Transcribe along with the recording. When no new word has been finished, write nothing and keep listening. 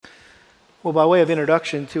Well, by way of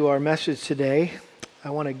introduction to our message today, I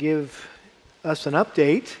want to give us an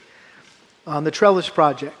update on the Trellis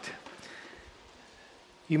Project.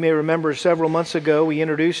 You may remember several months ago we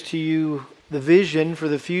introduced to you the vision for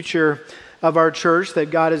the future of our church that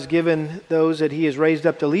God has given those that He has raised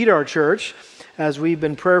up to lead our church, as we've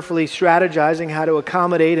been prayerfully strategizing how to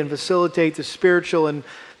accommodate and facilitate the spiritual and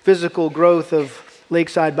physical growth of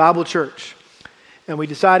Lakeside Bible Church. And we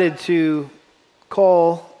decided to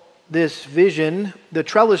call this vision the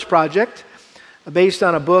Trellis Project, based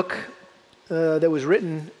on a book that was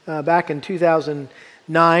written back in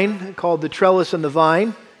 2009 called The Trellis and the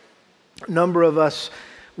Vine. A number of us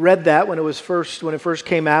read that when it first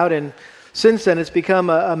came out, and since then it's become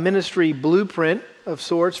a ministry blueprint of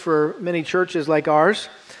sorts for many churches like ours.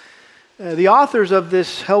 The authors of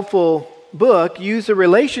this helpful book use the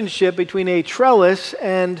relationship between a trellis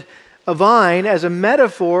and a vine as a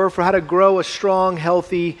metaphor for how to grow a strong,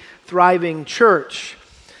 healthy, thriving church.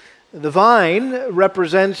 The vine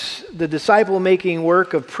represents the disciple-making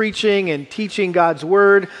work of preaching and teaching God's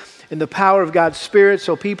Word in the power of God's Spirit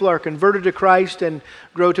so people are converted to Christ and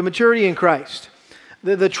grow to maturity in Christ.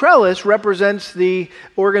 The trellis represents the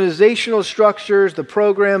organizational structures, the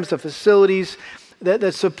programs, the facilities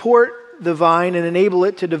that support the vine and enable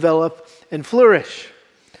it to develop and flourish.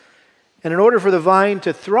 And in order for the vine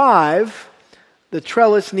to thrive, the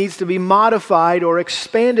trellis needs to be modified or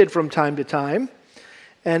expanded from time to time.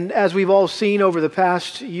 And as we've all seen over the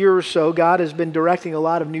past year or so, God has been directing a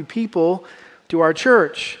lot of new people to our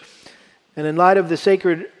church. And in light of the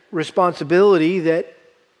sacred responsibility that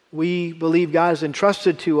we believe God has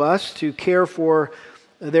entrusted to us to care for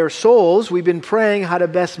their souls, we've been praying how to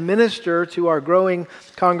best minister to our growing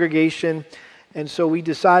congregation. And so we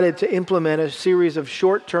decided to implement a series of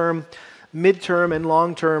short-term, mid-term, and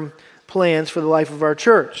long-term plans for the life of our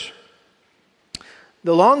church.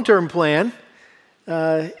 The long-term plan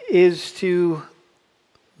is to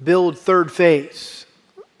build third phase.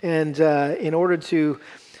 And in order to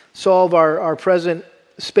solve our present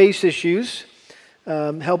space issues,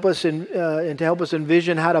 help us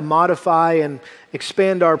envision how to modify and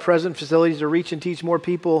expand our present facilities to reach and teach more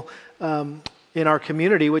people in our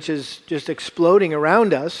community, which is just exploding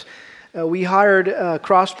around us. We hired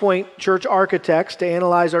Crosspoint Church architects to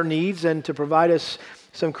analyze our needs and to provide us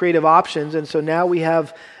some creative options. And so now we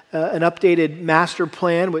have an updated master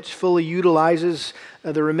plan which fully utilizes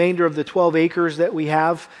the remainder of the 12 acres that we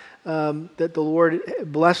have that the Lord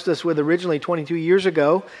blessed us with originally 22 years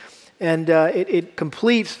ago. And it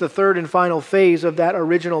completes the third and final phase of that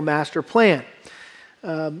original master plan.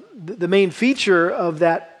 The main feature of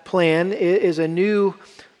that plan is a new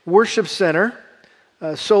worship center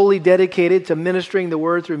solely dedicated to ministering the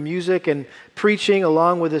Word through music and preaching,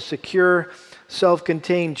 along with a secure,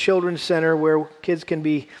 self-contained children's center where kids can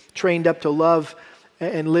be trained up to love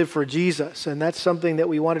and live for Jesus. And that's something that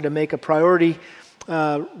we wanted to make a priority.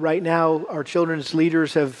 Right now, our children's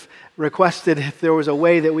leaders have requested if there was a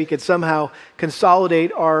way that we could somehow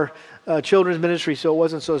consolidate our children's ministry so it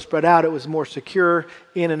wasn't so spread out, it was more secure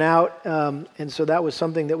in and out. And so that was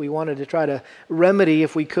something that we wanted to try to remedy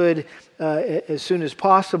if we could as soon as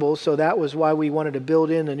possible. So that was why we wanted to build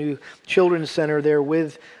in a new children's center there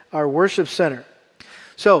with our worship center.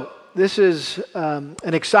 So this is an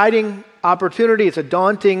exciting opportunity. It's a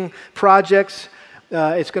daunting project.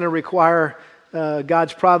 It's going to require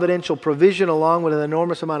God's providential provision along with an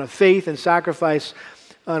enormous amount of faith and sacrifice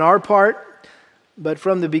on our part. But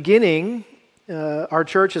from the beginning, our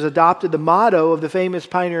church has adopted the motto of the famous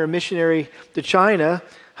pioneer missionary to China,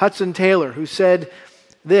 Hudson Taylor, who said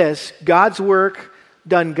this: God's work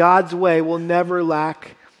done God's way will never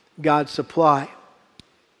lack God's supply.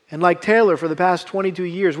 And like Taylor, for the past 22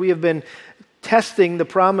 years, we have been testing the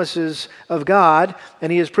promises of God,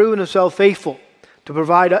 and He has proven Himself faithful to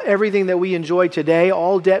provide everything that we enjoy today,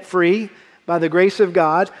 all debt-free by the grace of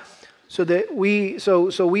God, so that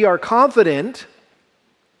we are confident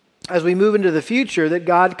as we move into the future that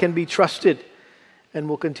God can be trusted and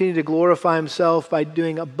will continue to glorify Himself by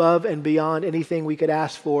doing above and beyond anything we could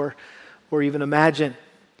ask for or even imagine.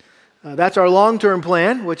 That's our long-term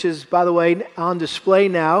plan, which is, by the way, on display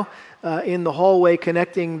now in the hallway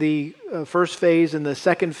connecting the first phase and the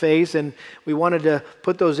second phase. And we wanted to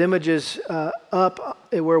put those images up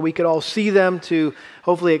where we could all see them to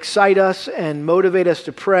hopefully excite us and motivate us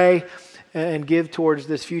to pray and give towards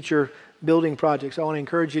this future building project. So I want to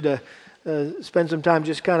encourage you to spend some time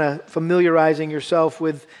just kind of familiarizing yourself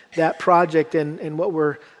with that project and what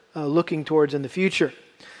we're looking towards in the future.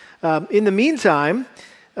 In the meantime,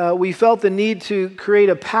 we felt the need to create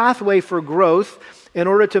a pathway for growth in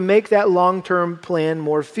order to make that long-term plan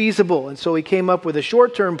more feasible. And so we came up with a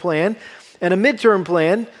short-term plan, and a midterm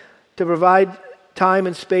plan to provide time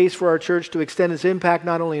and space for our church to extend its impact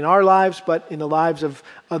not only in our lives, but in the lives of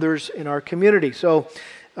others in our community. So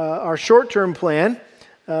our short-term plan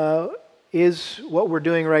is what we're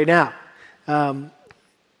doing right now.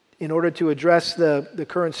 In order to address the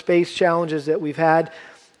current space challenges that we've had,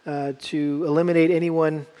 to eliminate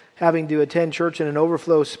anyone having to attend church in an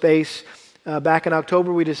overflow space, back in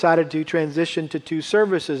October we decided to transition to 2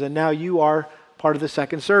 services, and now you are part of the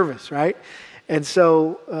second service, right? And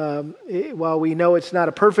so while we know it's not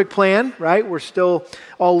a perfect plan, right, we're still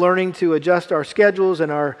all learning to adjust our schedules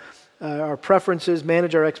and our preferences,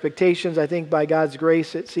 manage our expectations. I think by God's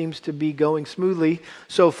grace it seems to be going smoothly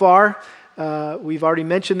so far. We've already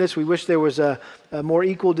mentioned this. We wish there was a more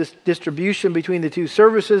equal distribution between the 2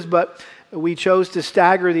 services, but we chose to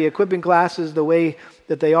stagger the equipping classes the way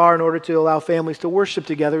that they are in order to allow families to worship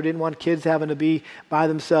together. We didn't want kids having to be by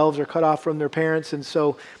themselves or cut off from their parents, and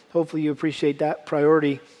so hopefully you appreciate that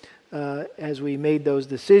priority as we made those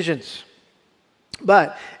decisions.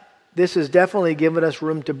 But this has definitely given us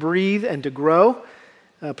room to breathe and to grow,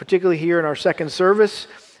 particularly here in our second service.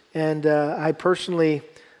 And I personally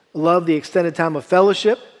love the extended time of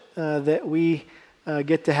fellowship that we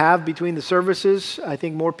get to have between the services. I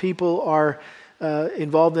think more people are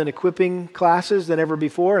involved in equipping classes than ever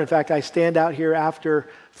before. In fact, I stand out here after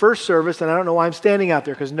first service, and I don't know why I'm standing out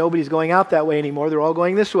there, because nobody's going out that way anymore. They're all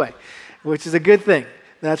going this way, which is a good thing.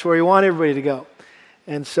 That's where we want everybody to go.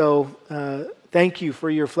 And so thank you for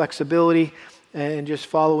your flexibility and just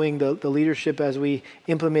following the leadership as we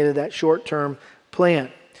implemented that short-term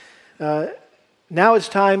plan. Now it's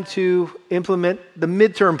time to implement the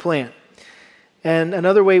midterm plan. And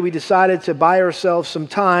another way we decided to buy ourselves some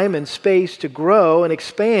time and space to grow and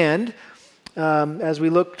expand as we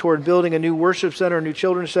look toward building a new worship center, a new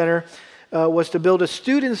children's center, was to build a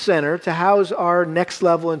student center to house our Next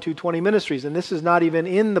Level and 220 ministries. And this is not even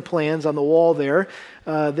in the plans on the wall there.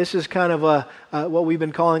 This is kind of what we've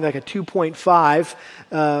been calling like a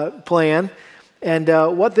 2.5 plan.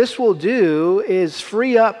 And what this will do is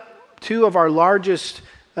free up 2 of our largest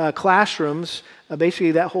classrooms,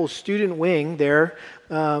 basically that whole student wing there,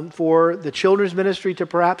 for the children's ministry to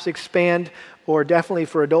perhaps expand, or definitely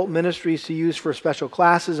for adult ministries to use for special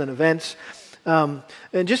classes and events. And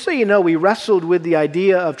just so you know, we wrestled with the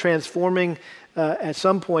idea of transforming at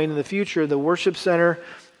some point in the future the worship center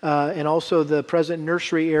and also the present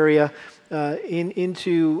nursery area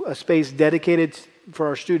into a space dedicated for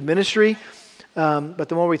our student ministry. But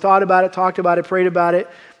the more we thought about it, talked about it, prayed about it,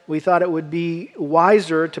 we thought it would be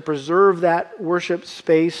wiser to preserve that worship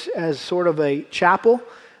space as sort of a chapel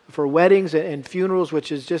for weddings and funerals,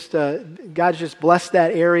 which is just, God's just blessed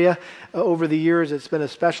that area over the years. It's been a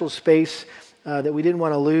special space that we didn't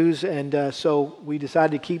want to lose, and so we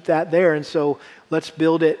decided to keep that there. And so let's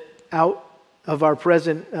build it out of our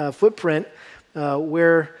present footprint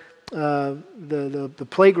where the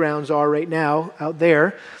playgrounds are right now out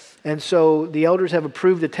there. And so the elders have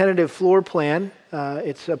approved a tentative floor plan.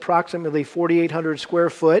 It's approximately 4,800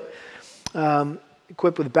 square foot,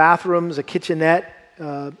 equipped with bathrooms, a kitchenette,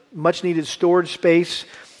 much needed storage space.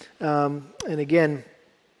 And again,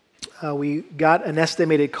 we got an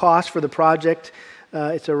estimated cost for the project.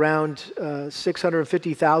 It's around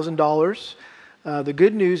 $650,000. The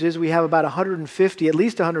good news is we have about at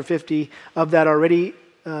least 150 of that already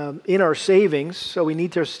in our savings. So we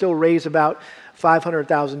need to still raise about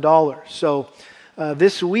 $500,000. So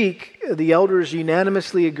this week, the elders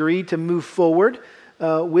unanimously agreed to move forward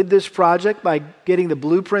with this project by getting the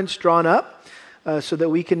blueprints drawn up so that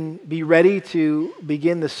we can be ready to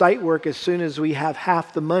begin the site work as soon as we have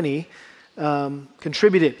half the money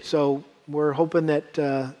contributed. So we're hoping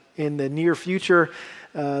that in the near future,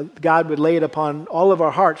 God would lay it upon all of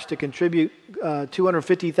our hearts to contribute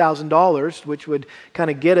 $250,000, which would kind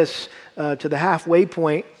of get us to the halfway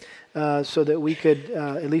point so that we could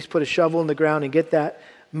at least put a shovel in the ground and get that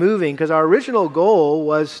moving. Because our original goal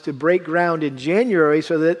was to break ground in January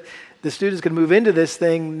so that the students could move into this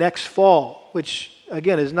thing next fall, which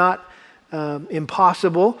again is not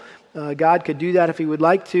impossible. God could do that if He would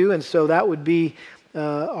like to, and so that would be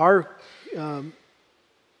our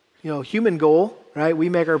human goal, right? We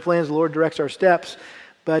make our plans, the Lord directs our steps,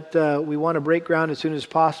 but we want to break ground as soon as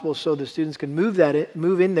possible so the students can move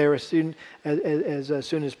in there as soon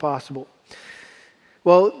as possible.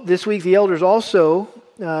 Well, this week the elders also,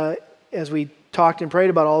 as we talked and prayed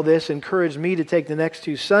about all this, encouraged me to take the next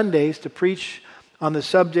 2 Sundays to preach on the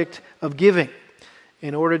subject of giving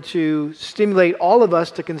in order to stimulate all of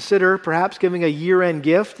us to consider perhaps giving a year-end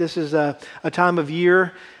gift. This is a time of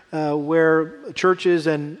year where churches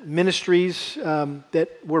and ministries that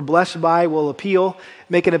we're blessed by will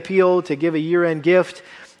make an appeal to give a year-end gift.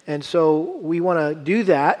 And so we want to do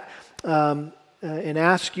that and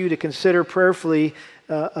ask you to consider prayerfully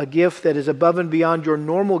a gift that is above and beyond your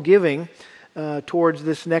normal giving towards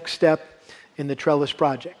this next step in the Trellis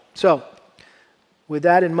Project. So, with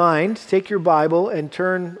that in mind, take your Bible and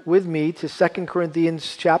turn with me to 2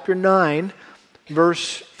 Corinthians chapter 9,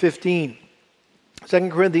 verse 15. 2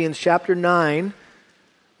 Corinthians chapter 9,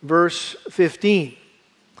 verse 15.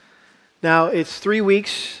 Now, it's 3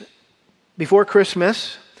 weeks before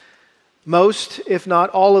Christmas. Most, if not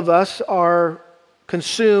all of us, are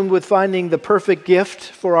consumed with finding the perfect gift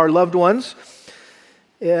for our loved ones.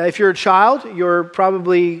 If you're a child, you're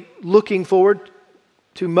probably looking forward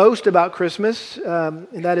to most about Christmas, and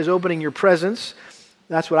that is opening your presents.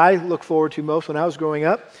 That's what I look forward to most when I was growing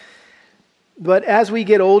up. But as we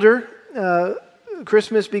get older,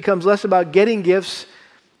 Christmas becomes less about getting gifts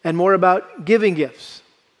and more about giving gifts.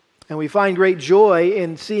 And we find great joy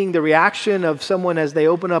in seeing the reaction of someone as they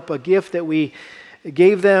open up a gift that we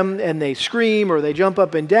gave them, and they scream, or they jump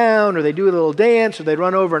up and down, or they do a little dance, or they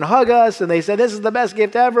run over and hug us, and they say, "This is the best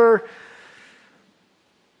gift ever."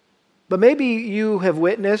 But maybe you have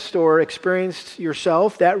witnessed or experienced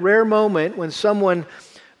yourself that rare moment when someone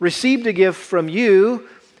received a gift from you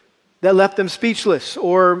that left them speechless,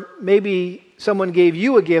 or maybe someone gave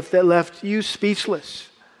you a gift that left you speechless.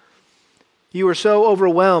 You were so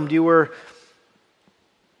overwhelmed, you were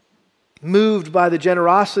moved by the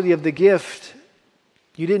generosity of the gift,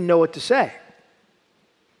 you didn't know what to say.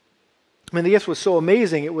 I mean, the gift was so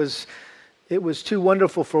amazing, it was too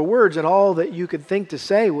wonderful for words, and all that you could think to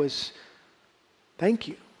say was, "Thank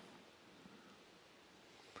you."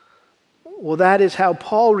 Well, that is how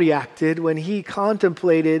Paul reacted when he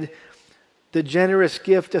contemplated the generous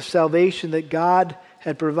gift of salvation that God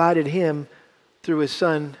had provided him through his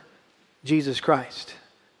Son, Jesus Christ.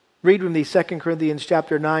 Read with me 2 Corinthians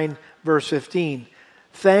chapter 9, verse 15.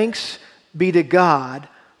 "Thanks be to God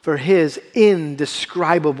for his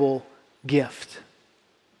indescribable gift."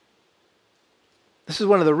 This is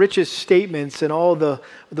one of the richest statements in all the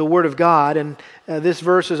Word of God, and this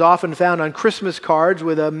verse is often found on Christmas cards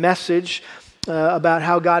with a message about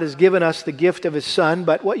how God has given us the gift of his Son.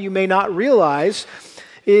 But what you may not realize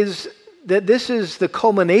is that this is the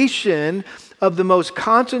culmination of the most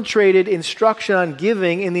concentrated instruction on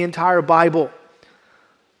giving in the entire Bible.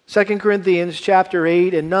 2 Corinthians chapter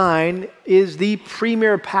 8 and 9 is the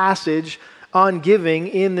premier passage on giving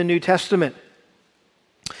in the New Testament.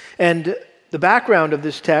 And the background of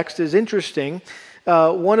this text is interesting.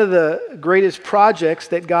 One of the greatest projects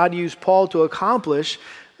that God used Paul to accomplish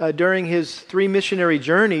during his 3 missionary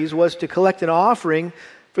journeys was to collect an offering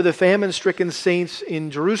for the famine-stricken saints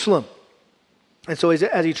in Jerusalem. And so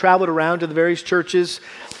as he traveled around to the various churches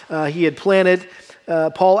he had planted,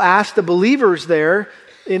 Paul asked the believers there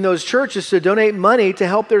in those churches to donate money to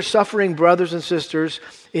help their suffering brothers and sisters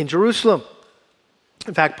in Jerusalem.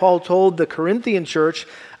 In fact, Paul told the Corinthian church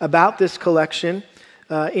about this collection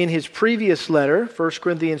in his previous letter, 1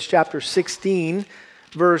 Corinthians chapter 16,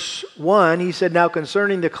 verse 1. He said, "Now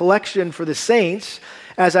concerning the collection for the saints,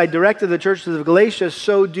 as I directed the churches of Galatia,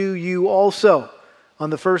 so do you also. On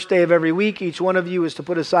the first day of every week, each one of you is to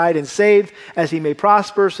put aside and save as he may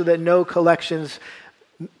prosper, so that no collections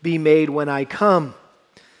be made when I come."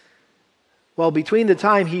 Well, between the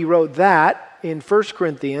time he wrote that in 1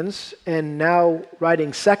 Corinthians and now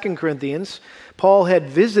writing 2 Corinthians, Paul had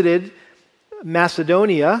visited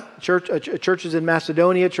Macedonia, churches in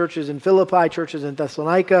Macedonia, churches in Philippi, churches in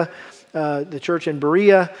Thessalonica, the church in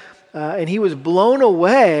Berea, and he was blown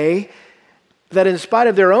away that in spite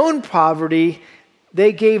of their own poverty,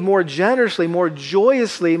 they gave more generously, more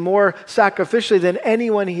joyously, more sacrificially than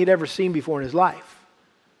anyone he'd ever seen before in his life.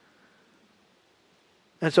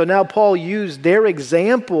 And so now Paul used their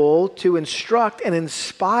example to instruct and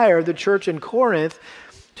inspire the church in Corinth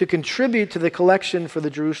to contribute to the collection for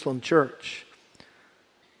the Jerusalem church.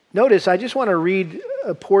 Notice, I just want to read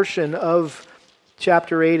a portion of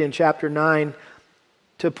chapter 8 and chapter 9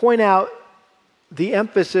 to point out the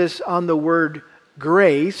emphasis on the word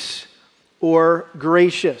grace or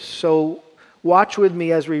gracious. So watch with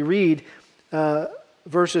me as we read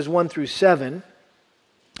verses 1 through 7.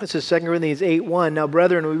 This is 2 Corinthians 8:1. "Now,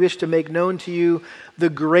 brethren, we wish to make known to you the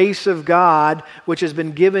grace of God which has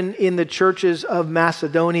been given in the churches of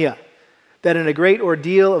Macedonia. that in a great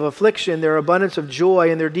ordeal of affliction, their abundance of joy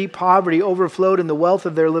and their deep poverty overflowed in the wealth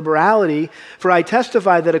of their liberality. For I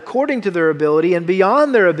testify that according to their ability and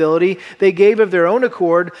beyond their ability, they gave of their own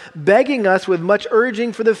accord, begging us with much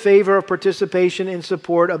urging for the favor of participation in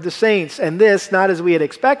support of the saints. And this, not as we had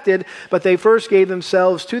expected, but they first gave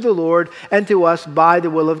themselves to the Lord and to us by the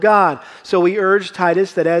will of God. So we urged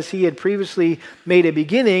Titus that as he had previously made a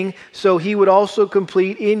beginning, so he would also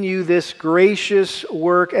complete in you this gracious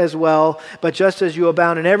work as well. But just as you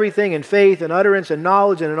abound in everything, in faith and utterance and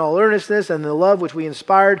knowledge and in all earnestness and the love which we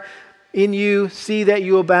inspired in you, see that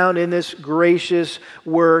you abound in this gracious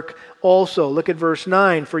work also. Look at verse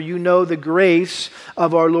 9. For you know the grace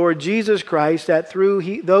of our Lord Jesus Christ, that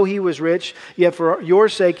though he was rich, yet for your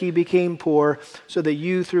sake he became poor, so that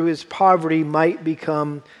you through his poverty might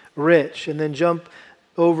become rich. And then jump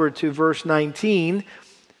over to verse 19.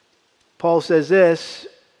 Paul says this,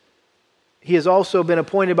 he has also been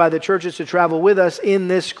appointed by the churches to travel with us in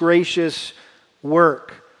this gracious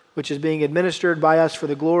work, which is being administered by us for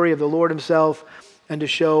the glory of the Lord himself and to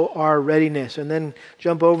show our readiness. And then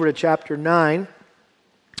jump over to chapter 9,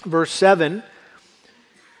 verse 7.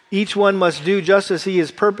 Each one must do just as he has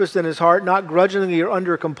purposed in his heart, not grudgingly or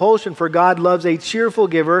under compulsion, for God loves a cheerful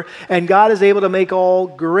giver, and God is able to make all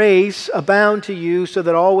grace abound to you, so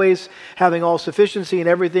that always having all sufficiency in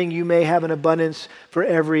everything, you may have an abundance for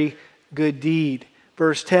every good deed.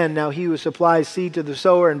 Verse 10, now he who supplies seed to the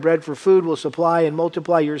sower and bread for food will supply and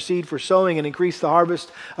multiply your seed for sowing and increase the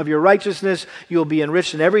harvest of your righteousness. You will be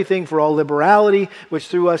enriched in everything for all liberality, which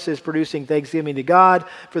through us is producing thanksgiving to God.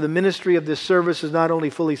 For the ministry of this service is not only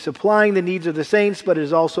fully supplying the needs of the saints, but it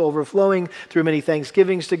is also overflowing through many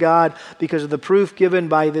thanksgivings to God. Because of the proof given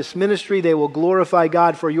by this ministry, they will glorify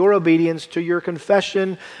God for your obedience to your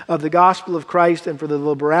confession of the gospel of Christ and for the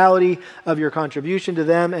liberality of your contribution to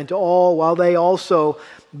them and to all, while they also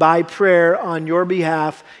by prayer on your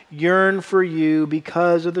behalf yearn for you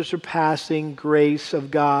because of the surpassing grace of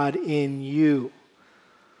God in you.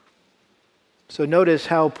 So notice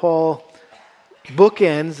how Paul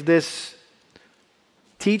bookends this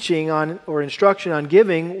teaching on or instruction on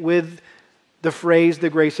giving with the phrase the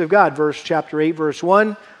grace of God. Chapter 8, verse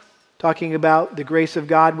 1, talking about the grace of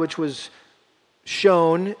God which was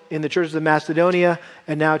shown in the churches of Macedonia,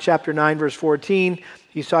 and now chapter 9, verse 14,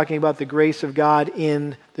 he's talking about the grace of God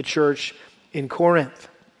in the church in Corinth.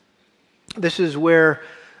 This is where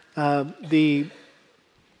the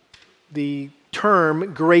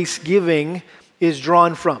term grace-giving is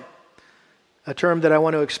drawn from, a term that I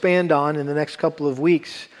want to expand on in the next couple of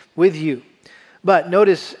weeks with you. But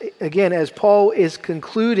notice, again, as Paul is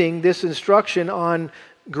concluding this instruction on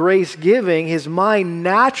grace giving, his mind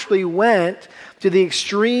naturally went to the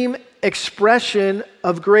extreme expression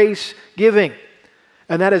of grace giving.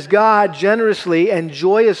 And that is God generously and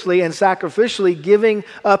joyously and sacrificially giving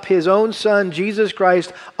up his own Son, Jesus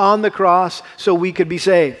Christ, on the cross so we could be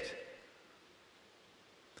saved.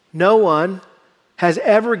 No one has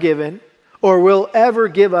ever given or will ever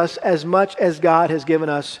give us as much as God has given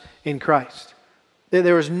us in Christ.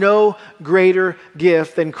 There is no greater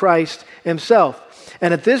gift than Christ himself.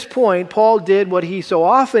 And at this point, Paul did what he so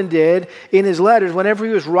often did in his letters. Whenever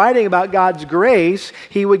he was writing about God's grace,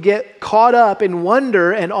 he would get caught up in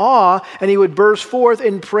wonder and awe, and he would burst forth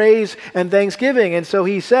in praise and thanksgiving. And so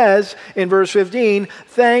he says in verse 15,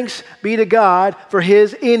 thanks be to God for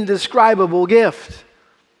his indescribable gift,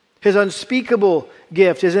 his unspeakable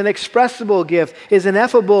gift, his inexpressible gift, his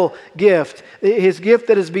ineffable gift, his gift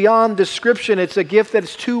that is beyond description. It's a gift that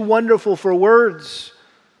is too wonderful for words.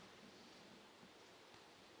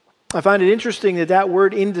 I find it interesting that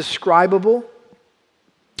word indescribable,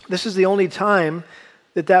 this is the only time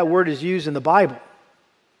that word is used in the Bible.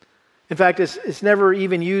 In fact, it's never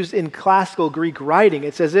even used in classical Greek writing.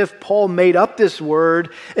 It's as if Paul made up this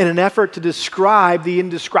word in an effort to describe the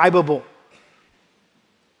indescribable.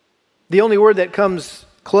 The only word that comes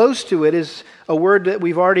close to it is a word that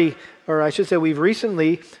we've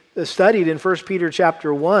recently studied in 1 Peter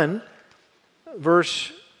chapter 1,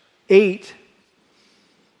 verse 8,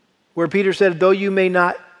 where Peter said, though you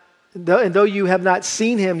have not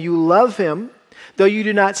seen him, you love him. Though you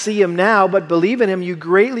do not see him now, but believe in him, you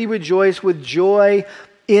greatly rejoice with joy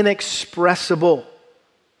inexpressible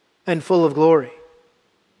and full of glory.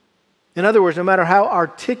 In other words, no matter how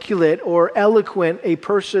articulate or eloquent a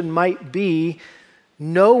person might be,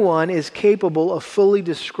 no one is capable of fully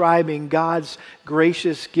describing God's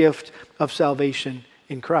gracious gift of salvation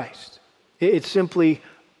in Christ. It's simply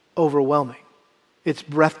overwhelming. It's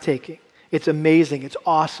breathtaking. It's amazing. It's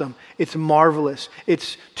awesome. It's marvelous.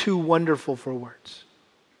 It's too wonderful for words.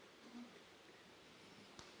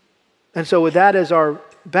 And so with that as our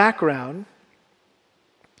background,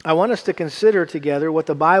 I want us to consider together what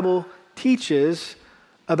the Bible teaches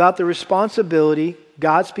about the responsibility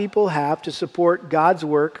God's people have to support God's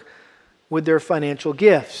work with their financial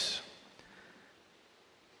gifts.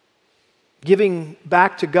 Giving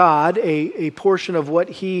back to God a portion of what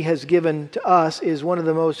He has given to us is one of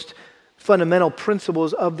the most fundamental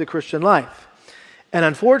principles of the Christian life. And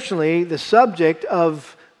unfortunately, the subject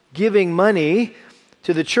of giving money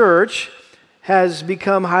to the church has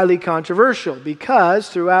become highly controversial because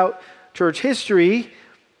throughout church history,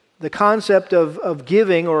 the concept of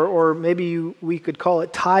giving, or maybe we could call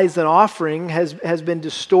it tithes and offering, has been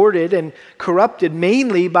distorted and corrupted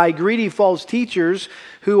mainly by greedy false teachers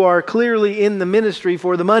who are clearly in the ministry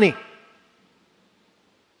for the money.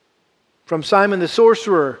 From Simon the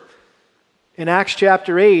sorcerer in Acts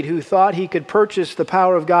chapter 8, who thought he could purchase the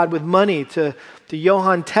power of God with money, to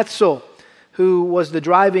Johann Tetzel, who was the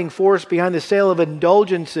driving force behind the sale of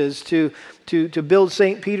indulgences to build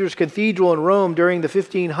St. Peter's Cathedral in Rome during the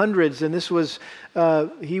 1500s. And this was,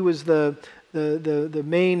 he was the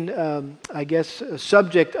main,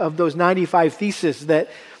 subject of those 95 theses that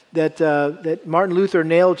Martin Luther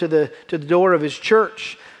nailed to the door of his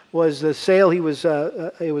church. Was the sale, it was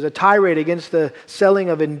a tirade against the selling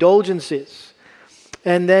of indulgences.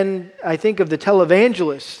 And then I think of the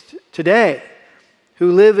televangelists today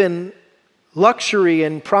who live in luxury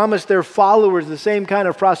and promise their followers the same kind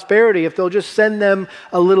of prosperity if they'll just send them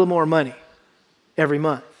a little more money every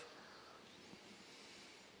month.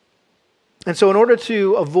 And so in order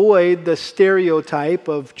to avoid the stereotype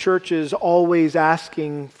of churches always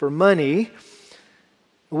asking for money,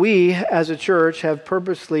 we as a church have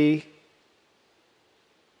purposely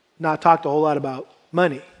not talked a whole lot about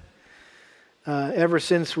money. Ever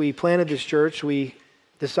since we planted this church, we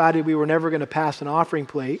decided we were never going to pass an offering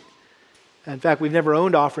plate. In fact, we've never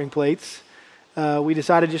owned offering plates. We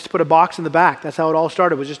decided just to put a box in the back. That's how it all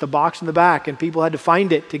started, was just a box in the back, and people had to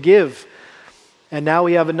find it to give. And now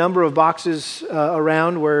we have a number of boxes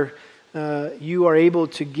around where you are able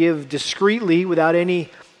to give discreetly without any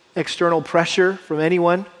external pressure from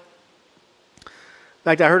anyone. In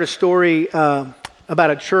fact, I heard a story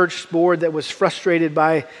about a church board that was frustrated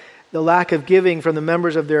by the lack of giving from the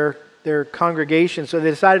members of their congregation. So they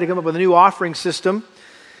decided to come up with a new offering system.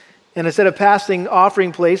 And instead of passing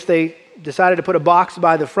offering plates, they decided to put a box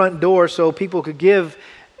by the front door so people could give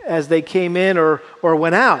as they came in or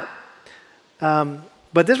went out.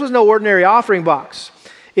 But this was no ordinary offering box.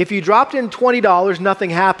 If you dropped in $20, nothing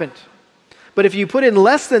happened. But if you put in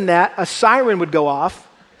less than that, a siren would go off.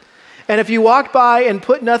 And if you walked by and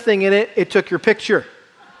put nothing in it, it took your picture.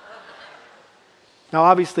 Now,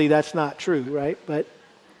 obviously, that's not true, right? But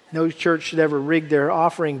no church should ever rig their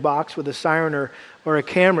offering box with a siren or a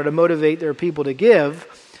camera to motivate their people to give.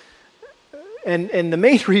 And the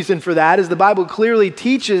main reason for that is the Bible clearly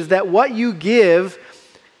teaches that what you give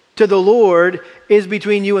to the Lord is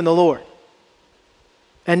between you and the Lord.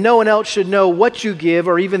 And no one else should know what you give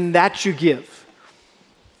or even that you give.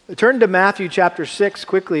 Turn to Matthew chapter 6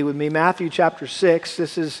 quickly with me. Matthew chapter 6.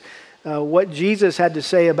 This is what Jesus had to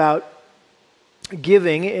say about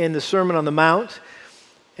giving in the Sermon on the Mount.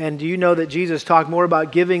 And do you know that Jesus talked more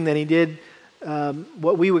about giving than he did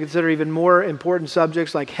what we would consider even more important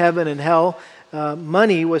subjects like heaven and hell?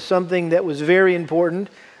 Money was something that was very important,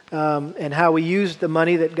 and how we use the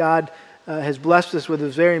money that God has blessed us with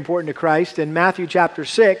is very important to Christ. In Matthew chapter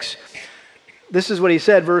 6, this is what he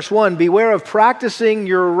said, verse 1, "Beware of practicing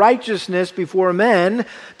your righteousness before men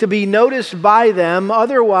to be noticed by them,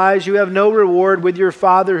 otherwise you have no reward with your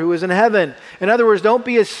Father who is in heaven." In other words, don't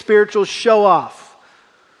be a spiritual show-off.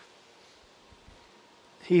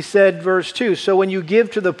 He said, verse 2, "So when you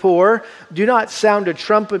give to the poor, do not sound a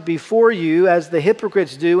trumpet before you as the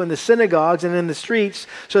hypocrites do in the synagogues and in the streets,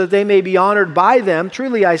 so that they may be honored by them.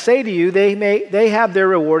 Truly I say to you, they have their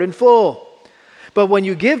reward in full. But when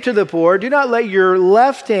you give to the poor, do not let your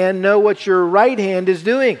left hand know what your right hand is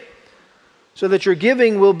doing, so that your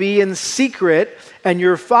giving will be in secret, and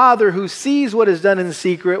your Father who sees what is done in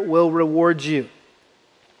secret will reward you."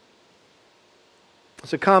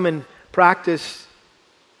 It's a common practice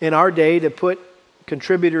in our day to put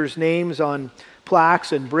contributors' names on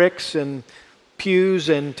plaques and bricks and pews,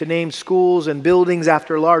 and to name schools and buildings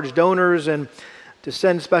after large donors, and to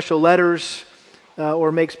send special letters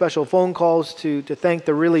or make special phone calls to thank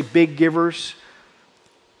the really big givers.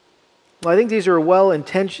 Well, I think these are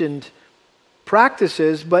well-intentioned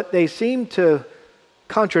practices, but they seem to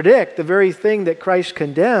contradict the very thing that Christ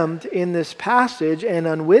condemned in this passage, and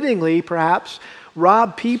unwittingly, perhaps,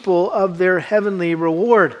 rob people of their heavenly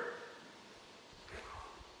reward.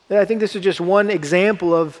 And I think this is just one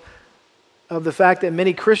example of the fact that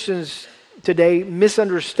many Christians today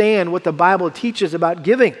misunderstand what the Bible teaches about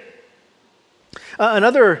giving.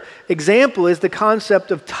 Another example is the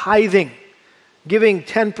concept of tithing, giving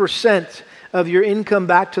 10% of your income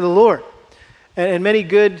back to the Lord. And many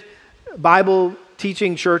good Bible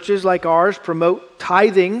teaching churches like ours promote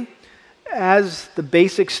tithing as the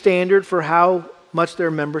basic standard for how much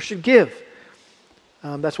their members should give.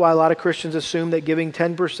 That's why a lot of Christians assume that giving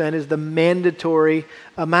 10% is the mandatory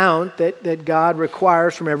amount that God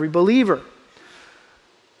requires from every believer.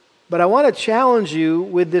 But I want to challenge you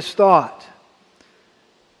with this thought.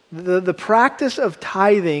 The practice of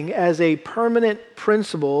tithing as a permanent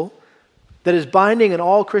principle that is binding on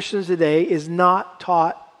all Christians today is not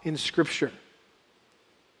taught in Scripture.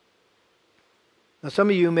 Now, some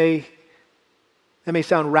of you that may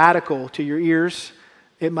sound radical to your ears.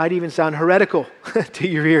 It might even sound heretical to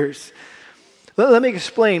your ears. Let me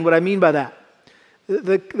explain what I mean by that.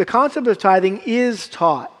 The concept of tithing is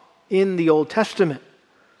taught in the Old Testament.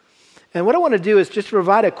 And what I want to do is just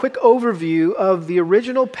provide a quick overview of the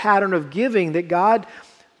original pattern of giving that God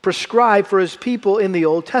prescribed for His people in the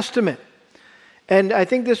Old Testament. And I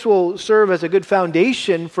think this will serve as a good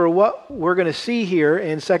foundation for what we're going to see here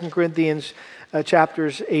in 2 Corinthians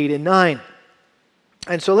chapters 8 and 9.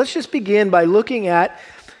 And so let's just begin by looking at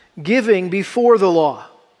giving before the law.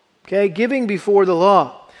 Okay, giving before the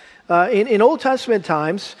law. In Old Testament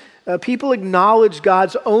times, people acknowledged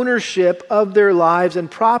God's ownership of their lives and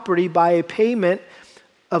property by a payment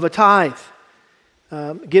of a tithe,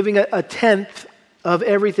 giving a tenth of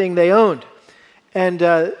everything they owned. And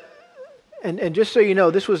just so you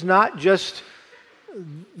know, this was not just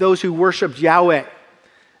those who worshiped Yahweh.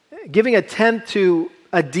 Giving a tenth to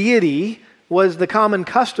a deity was the common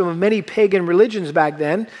custom of many pagan religions back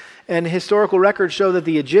then. And historical records show that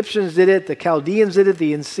the Egyptians did it, the Chaldeans did it,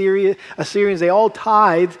 the Assyrians, they all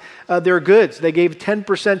tithed their goods. They gave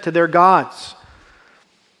 10% to their gods.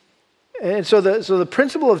 And so the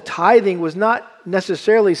principle of tithing was not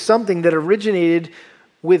necessarily something that originated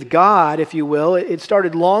with God, if you will. It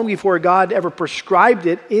started long before God ever prescribed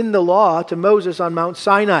it in the law to Moses on Mount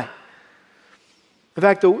Sinai. In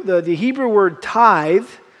fact, the Hebrew word tithe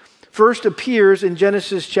first appears in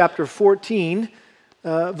Genesis chapter 14,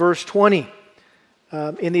 verse 20,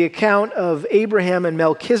 in the account of Abraham and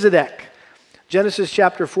Melchizedek. Genesis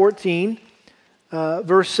chapter 14,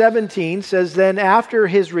 verse 17 says, "Then after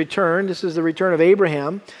his return," this is the return of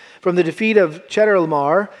Abraham, "from the defeat of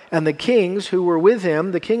Chedorlaomer and the kings who were with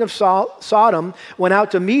him, the king of Sodom went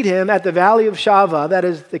out to meet him at the valley of Shaveh," that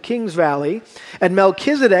is the king's valley, "and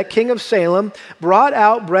Melchizedek, king of Salem, brought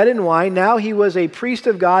out bread and wine. Now he was a priest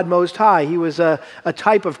of God Most High." He was a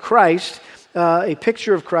type of Christ, a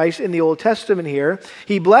picture of Christ in the Old Testament here.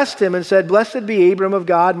 "He blessed him and said, 'Blessed be Abram of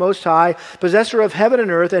God Most High, possessor of heaven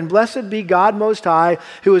and earth, and blessed be God Most High,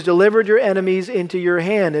 who has delivered your enemies into your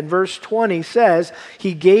hand.'" And verse 20 says,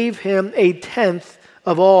 "He gave him a tenth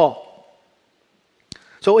of all."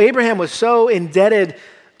 So Abraham was so indebted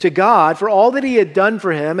to God for all that He had done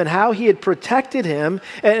for him and how He had protected him,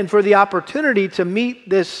 and for the opportunity to meet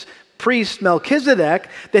this priest Melchizedek,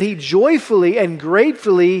 that he joyfully and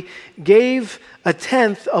gratefully gave a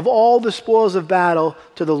tenth of all the spoils of battle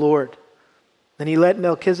to the Lord. And he let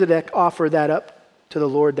Melchizedek offer that up to the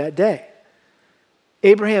Lord that day.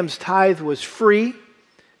 Abraham's tithe was free,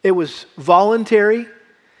 it was voluntary,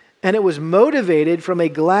 and it was motivated from a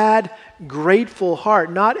glad, grateful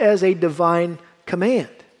heart, not as a divine command.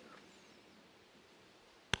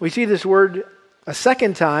 We see this word a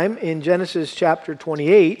second time in Genesis chapter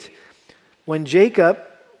 28, when Jacob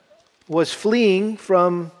was fleeing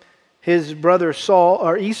from his brother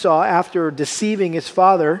Esau after deceiving his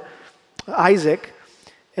father Isaac.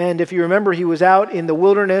 And if you remember, he was out in the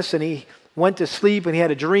wilderness and he went to sleep and he had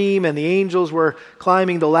a dream and the angels were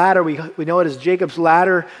climbing the ladder. We know it as Jacob's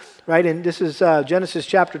ladder, right? And this is Genesis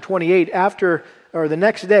chapter 28. The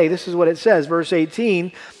next day, this is what it says, verse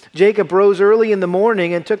 18. "Jacob rose early in the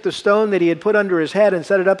morning and took the stone that he had put under his head and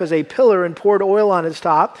set it up as a pillar and poured oil on its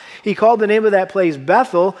top. He called the name of that place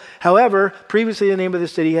Bethel. However, previously the name of the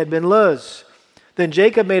city had been Luz. Then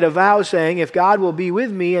Jacob made a vow saying, 'If God will be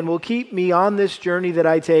with me and will keep me on this journey that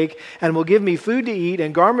I take and will give me food to eat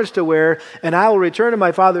and garments to wear, and I will return to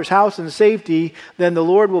my father's house in safety, then the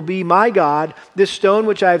Lord will be my God. This stone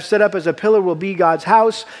which I have set up as a pillar will be God's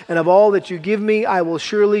house, and of all that you give me, I will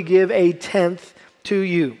surely give a tenth to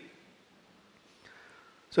you.'"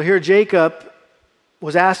 So here Jacob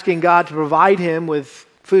was asking God to provide him with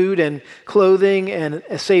food and clothing and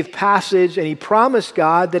a safe passage, and he promised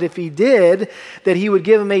God that if he did, that he would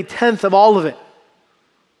give him a tenth of all of it.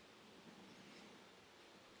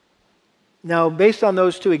 Now, based on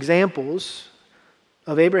those two examples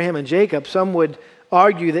of Abraham and Jacob, some would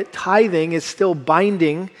argue that tithing is still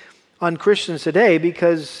binding on Christians today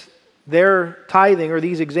because their tithing, or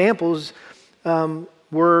these examples,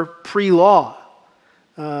 were pre-law.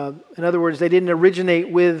 In other words, they didn't originate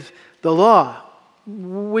with the law,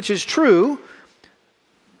 which is true,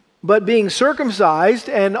 but being circumcised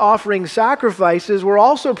and offering sacrifices were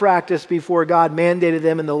also practiced before God mandated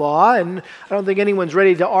them in the law, and I don't think anyone's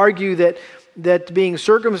ready to argue that being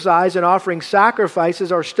circumcised and offering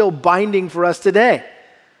sacrifices are still binding for us today.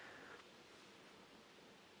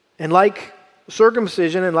 And like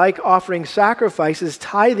circumcision and like offering sacrifices,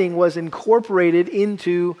 tithing was incorporated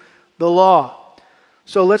into the law.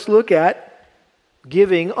 So let's look at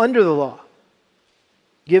giving under the law.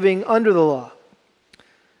 Giving under the law.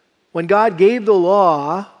 When God gave the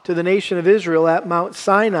law to the nation of Israel at Mount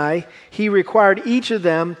Sinai, He required each of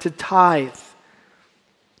them to tithe,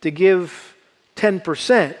 to give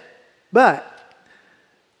 10%. But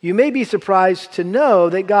you may be surprised to know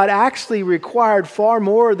that God actually required far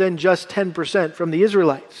more than just 10% from the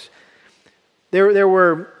Israelites. There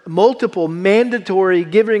were multiple mandatory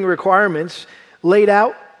giving requirements laid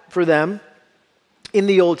out for them in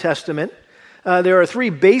the Old Testament. There are 3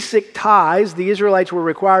 basic tithes the Israelites were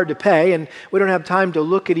required to pay, and we don't have time to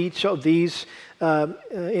look at each of these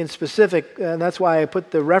in specific. That's why I put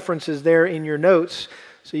the references there in your notes,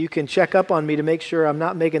 so you can check up on me to make sure I'm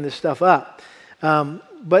not making this stuff up.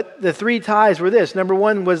 But the 3 tithes were this. Number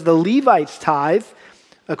 1 was the Levites' tithe.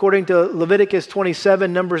 According to Leviticus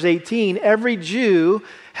 27, Numbers 18, every Jew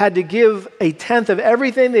had to give a tenth of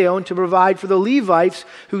everything they owned to provide for the Levites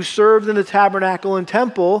who served in the tabernacle and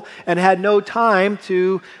temple and had no time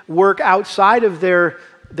to work outside of their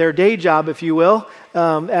day job, if you will,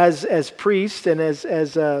 as priests and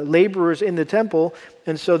as laborers in the temple,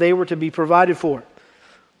 and so they were to be provided for.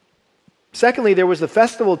 Secondly, there was the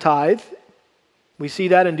festival tithe. We see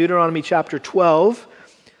that in Deuteronomy chapter 12.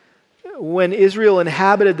 When Israel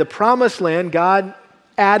inhabited the promised land, God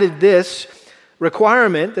added this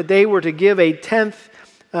requirement that they were to give a tenth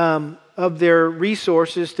of their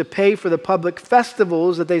resources to pay for the public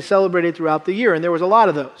festivals that they celebrated throughout the year. And there was a lot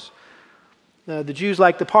of those. The Jews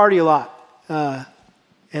like to party a lot.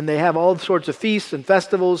 And they have all sorts of feasts and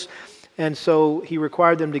festivals. And so He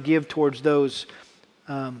required them to give towards those.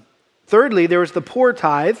 Thirdly, there was the poor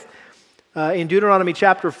tithe. In Deuteronomy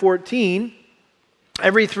chapter 14,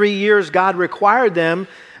 every 3 years, God required them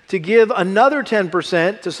to give another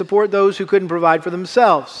 10% to support those who couldn't provide for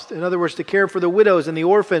themselves. In other words, to care for the widows and the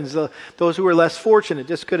orphans, those who were less fortunate.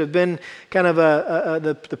 This could have been kind of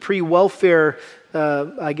the pre-welfare,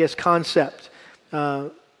 concept.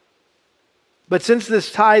 But since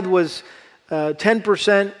this tithe was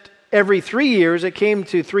 10% every 3 years, it came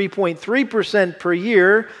to 3.3% per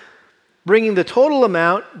year, bringing the total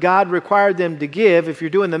amount God required them to give, if you're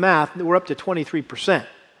doing the math, we're up to 23%.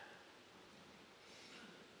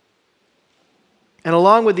 And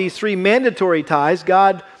along with these 3 mandatory tithes,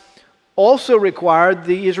 God also required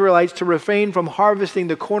the Israelites to refrain from harvesting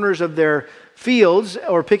the corners of their fields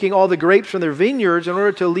or picking all the grapes from their vineyards in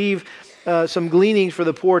order to leave some gleanings for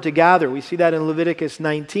the poor to gather. We see that in Leviticus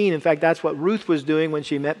 19. In fact, that's what Ruth was doing when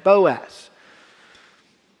she met Boaz.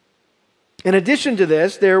 In addition to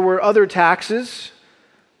this, there were other taxes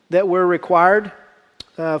that were required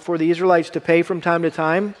for the Israelites to pay from time to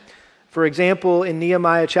time. For example, in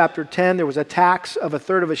Nehemiah chapter 10, there was a tax of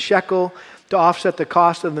 1/3 of a shekel to offset the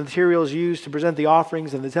cost of the materials used to present the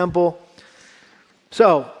offerings in the temple.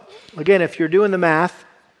 So, again, if you're doing the math,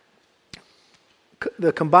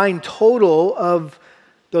 the combined total of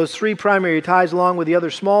those 3 primary tithes along with the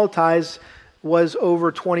other small tithes was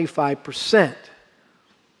over 25%.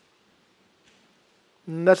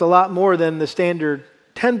 And that's a lot more than the standard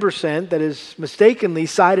 10% that is mistakenly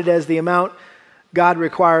cited as the amount God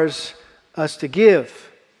requires us to give.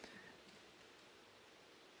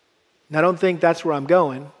 And I don't think that's where I'm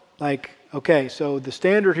going. Okay, so the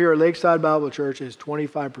standard here at Lakeside Bible Church is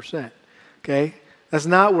 25%. Okay? That's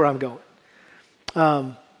not where I'm going.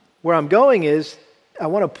 Where I'm going is, I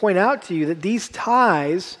want to point out to you that these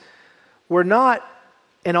tithes were not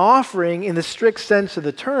an offering in the strict sense of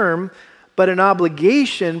the term, but an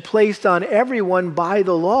obligation placed on everyone by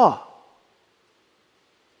the law.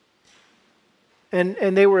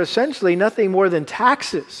 And they were essentially nothing more than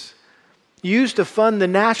taxes used to fund the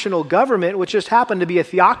national government, which just happened to be a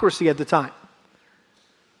theocracy at the time.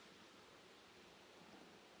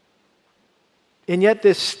 And yet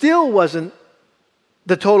this still wasn't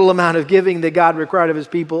the total amount of giving that God required of His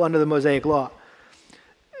people under the Mosaic Law.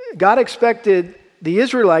 God expected the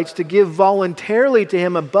Israelites to give voluntarily to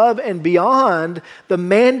Him above and beyond the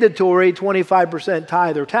mandatory 25%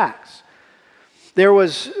 tithe or tax. There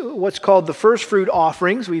was what's called the first fruit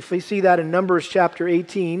offerings. We see that in Numbers chapter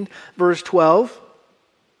 18, verse 12.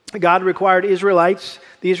 God required the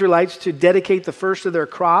Israelites to dedicate the first of their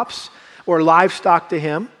crops or livestock to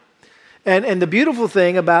him. And the beautiful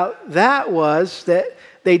thing about that was that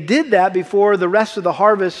they did that before the rest of the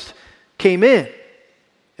harvest came in.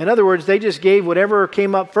 In other words, they just gave whatever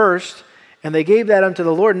came up first, and they gave that unto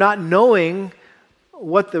the Lord, not knowing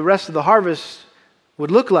what the rest of the harvest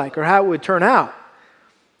would look like or how it would turn out.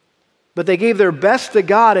 But they gave their best to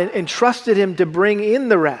God and trusted him to bring in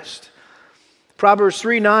the rest. Proverbs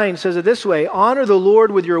 3:9 says it this way, honor the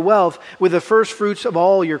Lord with your wealth, with the first fruits of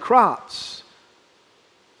all your crops.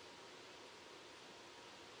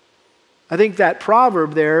 I think that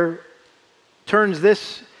proverb there turns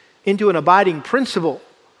this into an abiding principle,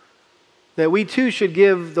 that we too should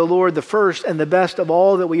give the Lord the first and the best of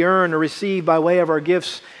all that we earn or receive by way of our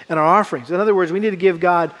gifts and our offerings. In other words, we need to give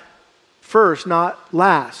God first, not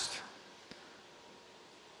last.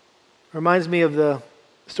 Reminds me of the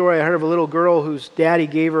story I heard of a little girl whose daddy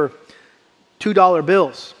gave her $2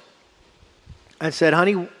 bills and said,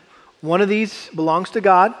 honey, one of these belongs to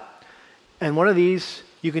God, and one of these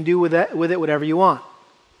you can do with it whatever you want.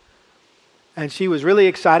 And she was really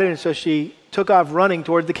excited, and so she took off running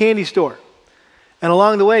toward the candy store. And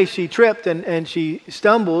along the way, she tripped and she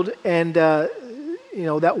stumbled, and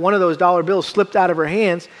that one of those dollar bills slipped out of her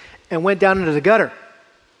hands and went down into the gutter.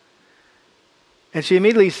 And she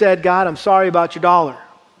immediately said, God, I'm sorry about your dollar.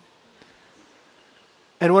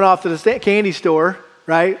 And went off to the candy store,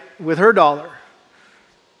 right, with her dollar.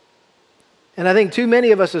 And I think too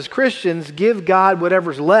many of us as Christians give God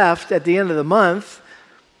whatever's left at the end of the month.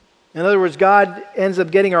 In other words, God ends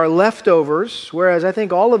up getting our leftovers, whereas I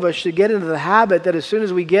think all of us should get into the habit that as soon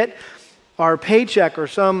as we get our paycheck or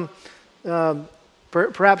some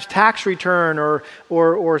perhaps tax return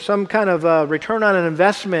or some kind of return on an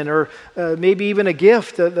investment or maybe even a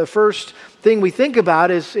gift, the first thing we think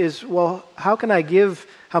about is well, how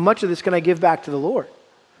much of this can I give back to the Lord?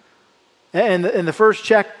 And the first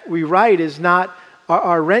check we write is not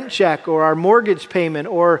our rent check or our mortgage payment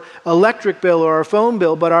or electric bill or our phone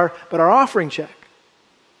bill, but our offering check.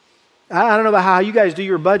 I don't know about how you guys do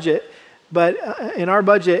your budget, but in our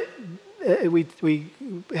budget, we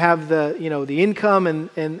have the income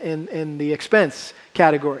and the expense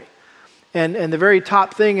category. And the very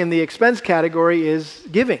top thing in the expense category is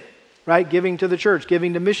giving, right? Giving to the church,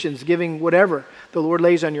 giving to missions, giving whatever the Lord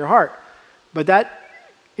lays on your heart. But that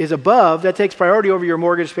is above, that takes priority over your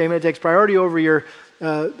mortgage payment, it takes priority over your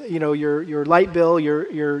light bill,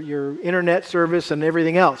 your internet service and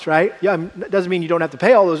everything else, right? Yeah, it doesn't mean you don't have to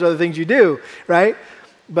pay all those other things you do, right?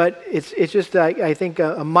 But it's just, I think,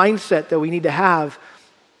 a mindset that we need to have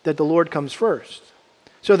that the Lord comes first.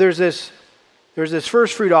 So there's this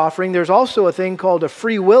first fruit offering. There's also a thing called a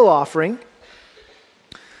free will offering.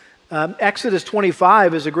 Exodus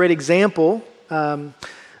 25 is a great example.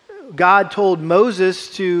 God told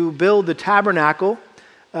Moses to build the tabernacle,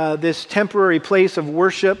 this temporary place of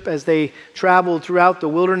worship as they traveled throughout the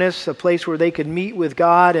wilderness, a place where they could meet with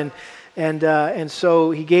God, and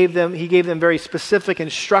so he gave them very specific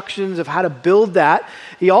instructions of how to build that.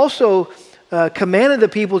 He also commanded the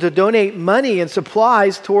people to donate money and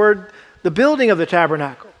supplies toward the building of the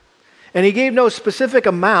tabernacle. And he gave no specific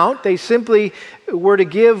amount. They simply were to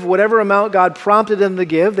give whatever amount God prompted them to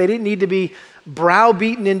give. They didn't need to be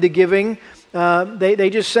browbeaten into giving. They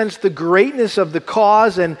just sensed the greatness of the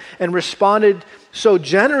cause and responded so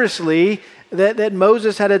generously that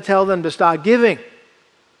Moses had to tell them to stop giving.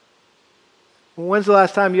 When's the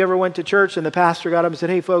last time you ever went to church and the pastor got up and said,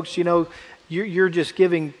 hey folks, you're just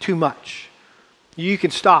giving too much. You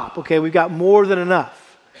can stop, okay? We've got more than enough.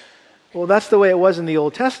 Well, that's the way it was in the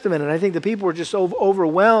Old Testament, and I think the people were just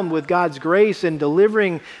overwhelmed with God's grace in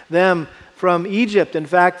delivering them from Egypt. In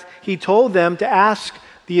fact, he told them to ask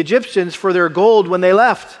the Egyptians for their gold when they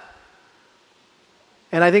left.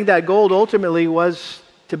 And I think that gold ultimately was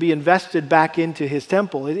to be invested back into his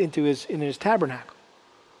temple, in his tabernacle.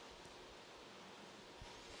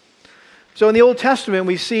 So in the Old Testament,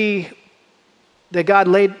 we see that God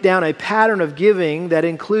laid down a pattern of giving that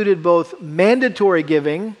included both mandatory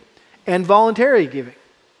giving and voluntary giving.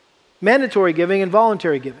 Mandatory giving and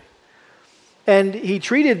voluntary giving. And he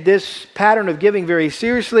treated this pattern of giving very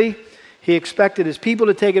seriously. He expected his people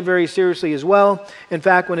to take it very seriously as well. In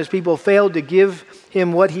fact, when his people failed to give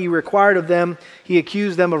him what he required of them, he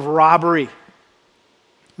accused them of robbery.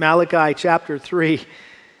 Malachi chapter 3,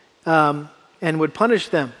 and would punish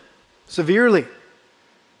them severely.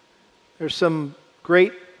 There's some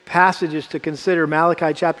great passages to consider.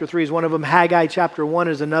 Malachi chapter 3 is one of them. Haggai chapter 1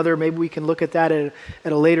 is another. Maybe we can look at that at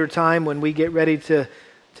a later time when we get ready to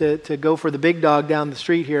go for the big dog down the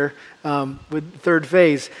street here with third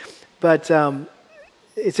phase. But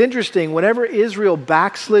it's interesting. Whenever Israel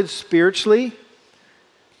backslid spiritually,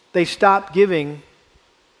 they stopped giving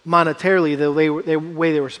monetarily the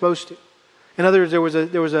way they were supposed to. In other words,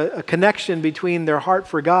 there was a connection between their heart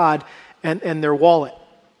for God and their wallet,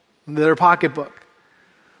 their pocketbook,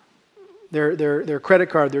 their credit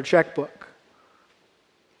card, their checkbook.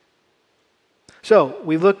 So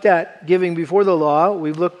we've looked at giving before the law.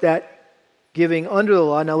 We've looked at giving under the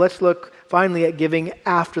law. Now let's look finally at giving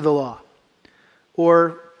after the law.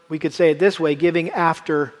 Or we could say it this way, giving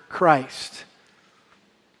after Christ,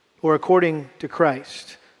 or according to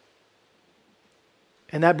Christ.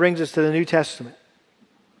 And that brings us to the New Testament.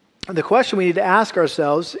 The question we need to ask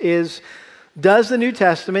ourselves is, does the New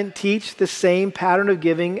Testament teach the same pattern of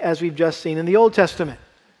giving as we've just seen in the Old Testament?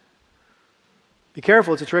 Be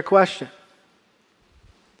careful, it's a trick question.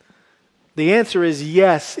 The answer is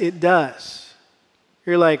yes, it does.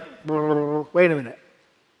 You're like, wait a minute.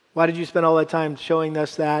 Why did you spend all that time showing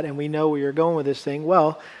us that and we know where you're going with this thing?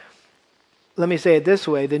 Well, let me say it this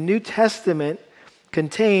way. The New Testament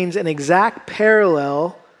contains an exact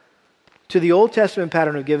parallel to the Old Testament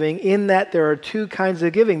pattern of giving in that there are two kinds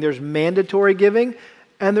of giving. There's mandatory giving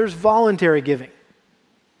and there's voluntary giving.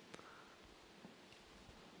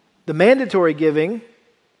 The mandatory giving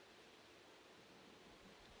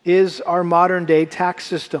is our modern day tax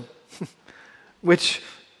system, which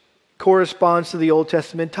corresponds to the Old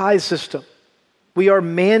Testament tithe system. We are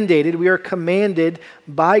mandated, we are commanded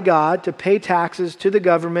by God to pay taxes to the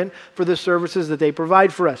government for the services that they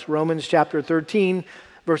provide for us. Romans chapter 13,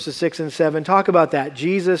 verses 6 and 7 talk about that.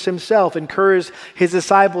 Jesus himself encouraged his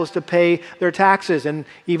disciples to pay their taxes and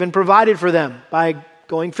even provided for them by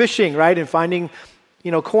going fishing, right? And finding,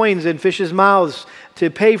 coins in fish's mouths to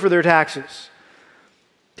pay for their taxes.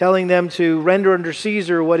 Telling them to render unto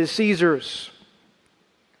Caesar what is Caesar's.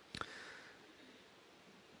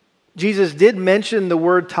 Jesus did mention the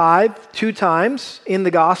word tithe 2 times in the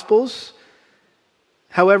Gospels.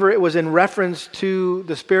 However, it was in reference to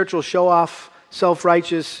the spiritual show-off,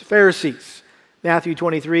 self-righteous Pharisees. Matthew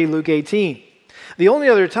 23, Luke 18. The only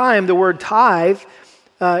other time the word tithe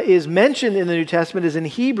is mentioned in the New Testament is in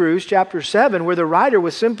Hebrews chapter 7, where the writer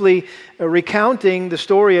was simply recounting the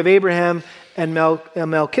story of Abraham and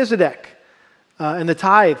Melchizedek and the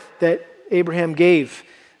tithe that Abraham gave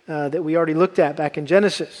that we already looked at back in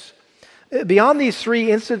Genesis. Beyond these 3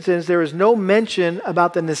 instances, there is no mention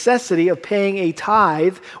about the necessity of paying a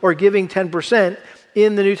tithe or giving 10%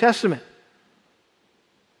 in the New Testament.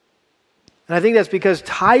 And I think that's because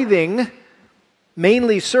tithing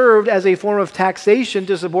mainly served as a form of taxation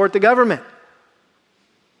to support the government.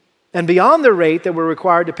 And beyond the rate that we're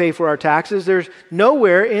required to pay for our taxes, there's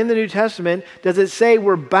nowhere in the New Testament does it say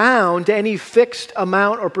we're bound to any fixed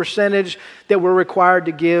amount or percentage that we're required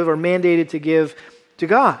to give or mandated to give to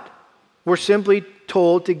God. We're simply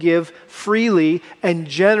told to give freely and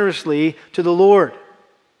generously to the Lord.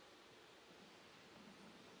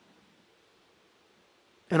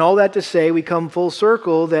 And all that to say, we come full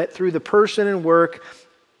circle that through the person and work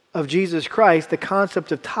of Jesus Christ, the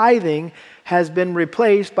concept of tithing has been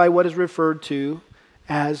replaced by what is referred to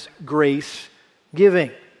as grace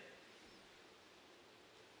giving.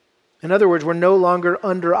 In other words, we're no longer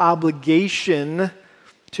under obligation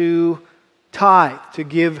to tithe, to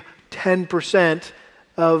give 10%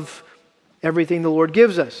 of everything the Lord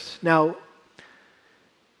gives us. Now,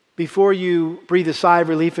 before you breathe a sigh of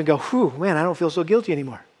relief and go, whew, man, I don't feel so guilty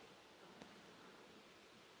anymore.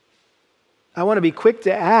 I want to be quick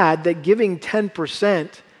to add that giving 10%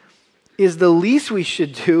 is the least we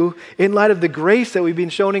should do in light of the grace that we've been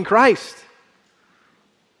shown in Christ.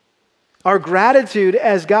 Our gratitude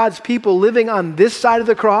as God's people living on this side of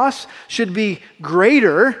the cross should be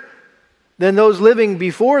greater than those living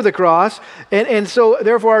before the cross, and so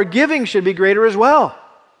therefore our giving should be greater as well.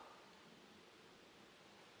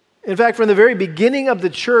 In fact, from the very beginning of the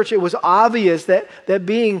church, it was obvious that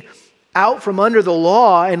being out from under the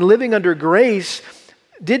law and living under grace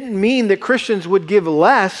didn't mean that Christians would give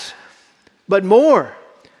less, but more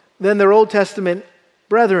than their Old Testament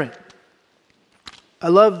brethren. I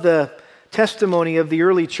love the testimony of the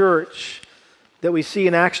early church that we see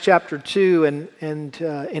in Acts chapter 2 and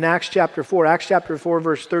in Acts chapter 4. Acts chapter 4,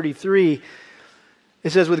 verse 33, it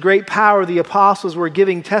says, with great power the apostles were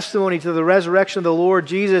giving testimony to the resurrection of the Lord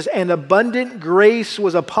Jesus, and abundant grace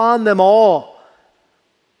was upon them all.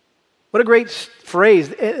 What a great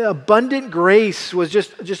phrase. Abundant grace was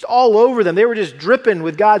just all over them. They were just dripping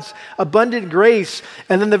with God's abundant grace.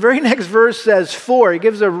 And then the very next verse says, for. It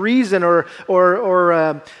gives a reason or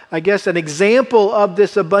I guess an example of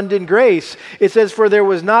this abundant grace. It says, for there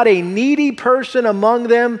was not a needy person among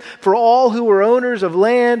them, for all who were owners of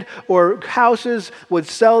land or houses would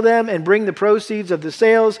sell them and bring the proceeds of the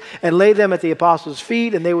sales and lay them at the apostles'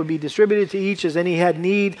 feet, and they would be distributed to each as any had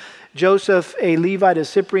need. Joseph, a Levite of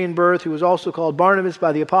Cyprian birth, who was also called Barnabas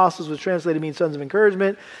by the apostles, was translated means sons of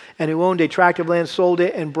encouragement, and who owned a tract of land, sold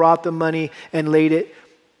it, and brought the money and laid it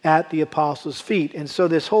at the apostles' feet. And so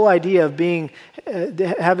this whole idea of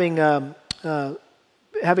having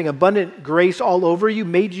abundant grace all over you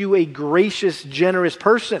made you a gracious, generous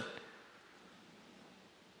person.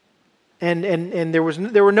 And there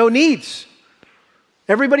were no needs.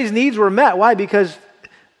 Everybody's needs were met. Why? Because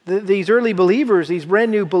these early believers, these brand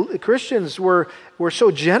new Christians were so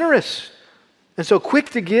generous and so quick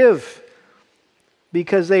to give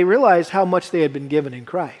because they realized how much they had been given in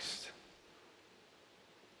Christ.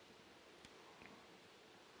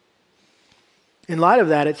 In light of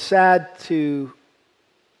that, it's sad to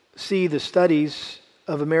see the studies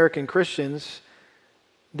of American Christians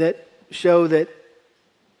that show that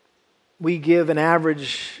we give an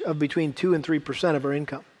average of between 2 and 3% of our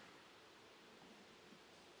income.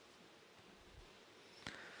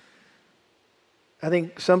 I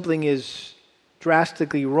think something is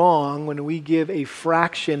drastically wrong when we give a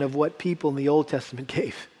fraction of what people in the Old Testament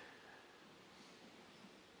gave.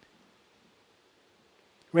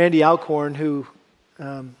 Randy Alcorn, who,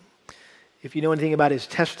 if you know anything about his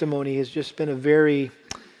testimony, has just been a very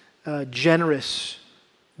generous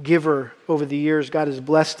giver over the years. God has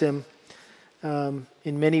blessed him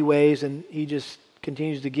in many ways, and he just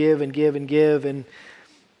continues to give and give and give. And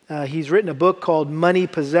he's written a book called Money,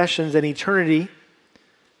 Possessions, and Eternity.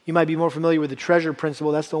 You might be more familiar with the treasure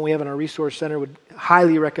principle. That's the one we have in our resource center. Would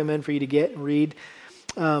highly recommend for you to get and read.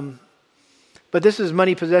 But this is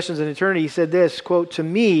Money, Possessions, and Eternity. He said this, quote, to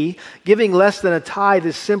me, giving less than a tithe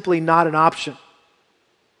is simply not an option.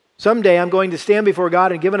 Someday I'm going to stand before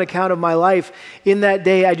God and give an account of my life. In that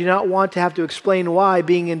day, I do not want to have to explain why,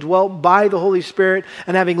 being indwelt by the Holy Spirit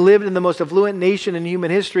and having lived in the most affluent nation in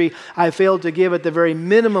human history, I failed to give at the very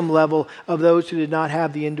minimum level of those who did not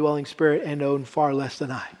have the indwelling Spirit and own far less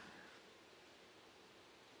than I.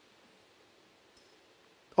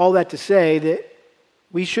 All that to say that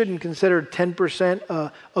we shouldn't consider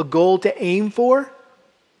 10% a goal to aim for,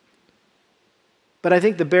 but I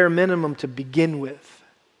think the bare minimum to begin with.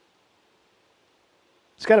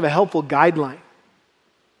 It's kind of a helpful guideline.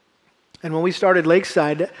 And when we started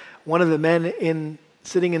Lakeside, one of the men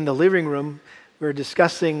sitting in the living room, we were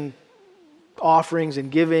discussing offerings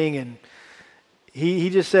and giving, and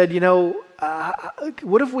he just said,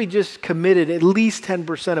 what if we just committed at least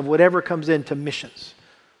 10% of whatever comes in to missions,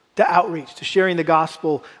 to outreach, to sharing the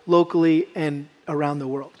gospel locally and around the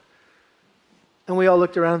world? And we all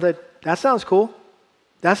looked around and thought, that sounds cool.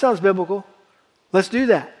 That sounds biblical. Let's do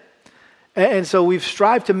that. And so we've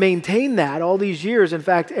strived to maintain that all these years. In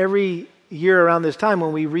fact, every year around this time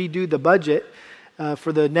when we redo the budget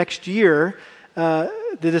for the next year, the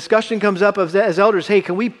discussion comes up as elders, hey,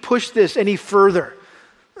 can we push this any further?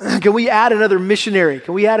 Can we add another missionary?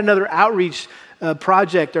 Can we add another outreach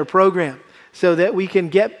project or program so that we can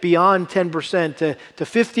get beyond 10% to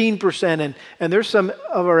 15%? And there's some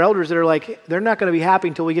of our elders that are like, they're not going to be happy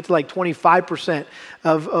until we get to like 25%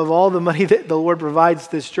 of all the money that the Lord provides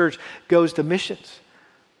this church goes to missions.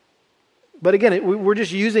 But again, we're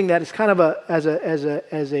just using that as kind of as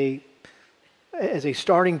a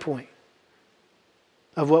starting point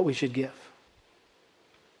of what we should give.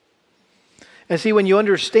 And see, when you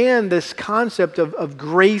understand this concept of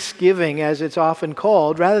grace giving, as it's often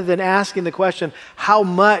called, rather than asking the question, how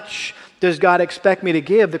much does God expect me to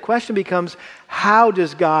give? The question becomes, how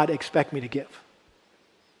does God expect me to give?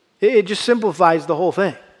 It just simplifies the whole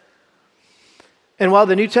thing. And while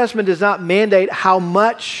the New Testament does not mandate how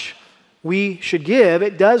much we should give,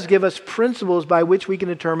 it does give us principles by which we can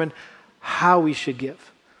determine how we should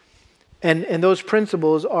give. And those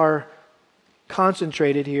principles are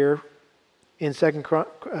concentrated here in 2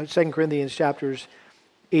 Corinthians chapters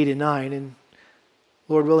 8 and 9. And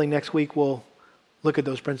Lord willing, next week we'll look at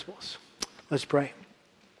those principles. Let's pray.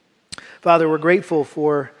 Father, we're grateful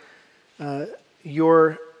for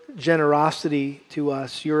your generosity to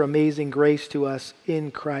us, your amazing grace to us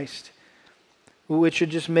in Christ, which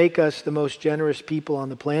should just make us the most generous people on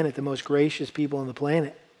the planet, the most gracious people on the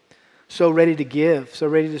planet. So ready to give, so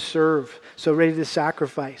ready to serve, so ready to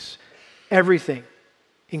sacrifice everything,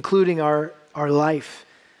 including our life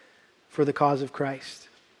for the cause of Christ.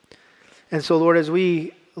 And so, Lord, as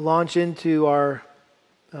we launch into our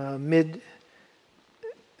midterm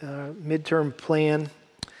plan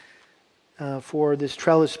for this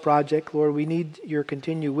trellis project, Lord, we need your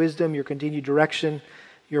continued wisdom, your continued direction,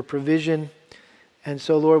 your provision. And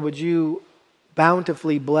so, Lord, would you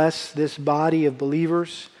bountifully bless this body of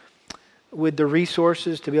believers with the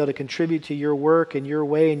resources to be able to contribute to your work and your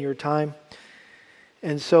way and your time.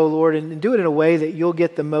 And so, Lord, and do it in a way that you'll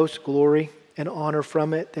get the most glory and honor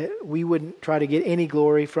from it, that we wouldn't try to get any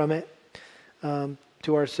glory from it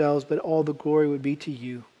to ourselves, but all the glory would be to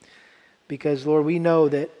you. Because, Lord, we know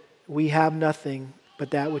that we have nothing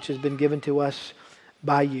but that which has been given to us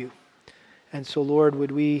by you. And so, Lord,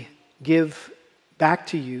 would we give back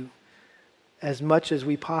to you as much as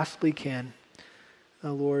we possibly can,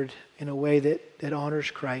 Lord, in a way that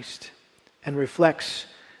honors Christ and reflects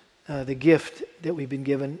the gift that we've been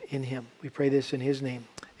given in him. We pray this in his name.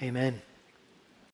 Amen.